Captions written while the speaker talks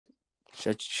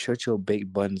Shut your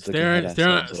baked buns looking head Staring, ass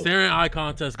staring, up, bro. staring eye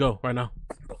contest. Go right now.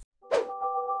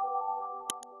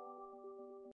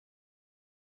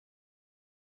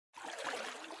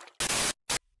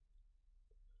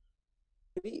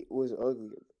 He was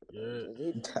ugly. Yeah.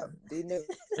 They never.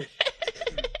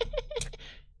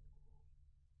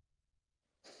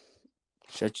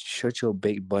 Shut your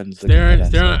baked buns looking head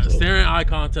ass up, bro. Staring eye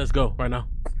contest. Go right now.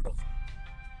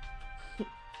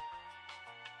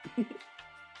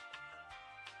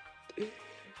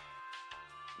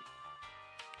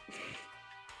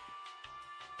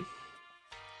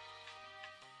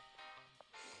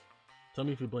 Tell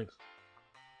me if he blinks.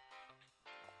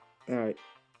 All right.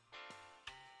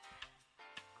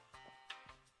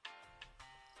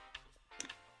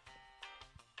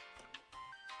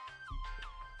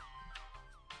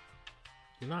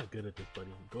 You're not good at this, buddy.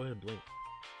 Go ahead, blink.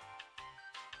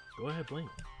 Go ahead, blink.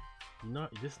 You're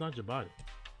not. This is not your body.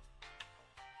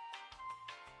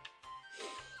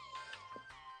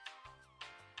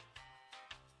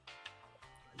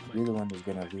 You're the one who's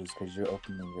gonna lose because you're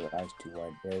opening your eyes too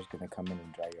wide. Air's gonna come in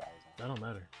and dry your eyes out. That don't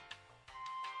matter.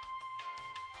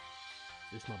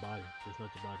 It's my body. It's not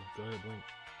your body. Go ahead, blink.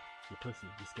 You're pussy.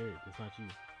 You're scared. It's not you.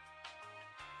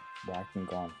 But I can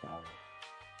go on for hours.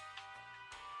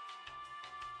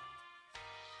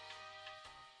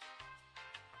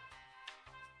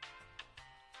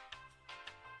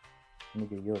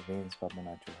 Nigga, your veins popping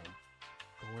out your head.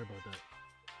 Don't worry about that.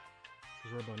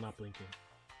 Just worry about not blinking.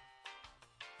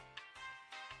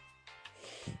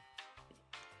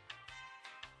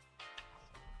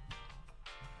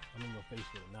 I'm in your face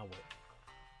with it. Now what?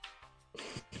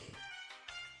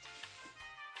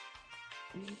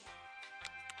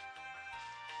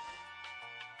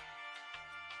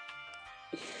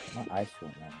 My eyes feel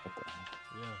man. What the hell?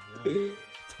 Yeah. I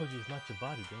told you it's not your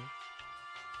body, dude.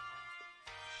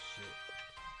 Shit.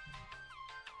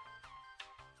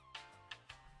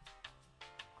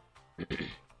 It's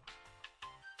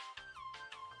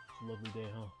a lovely day,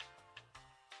 huh?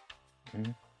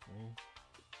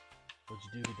 What'd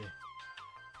you do today?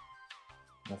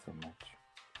 Nothing much.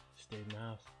 Stayed in the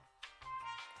house.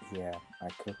 Yeah, I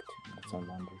cooked. Did some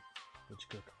laundry. What'd you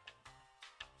cook?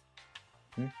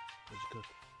 Hmm? What'd you cook?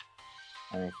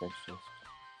 I made French toast.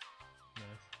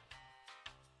 Nice.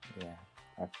 Yeah,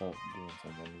 I felt doing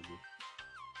something easy.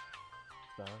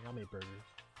 So I made burgers.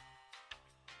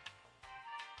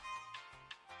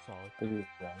 Solid. Pretty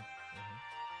well.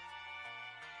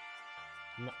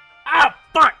 No. Ah,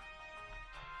 fuck!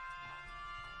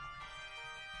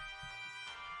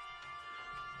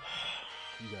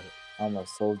 You got it. I'm a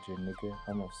soldier, nigga.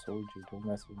 I'm a soldier. Don't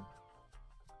mess with me.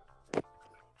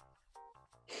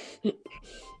 You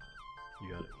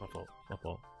got it. My fault. My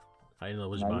fault. I didn't know it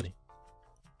was your body.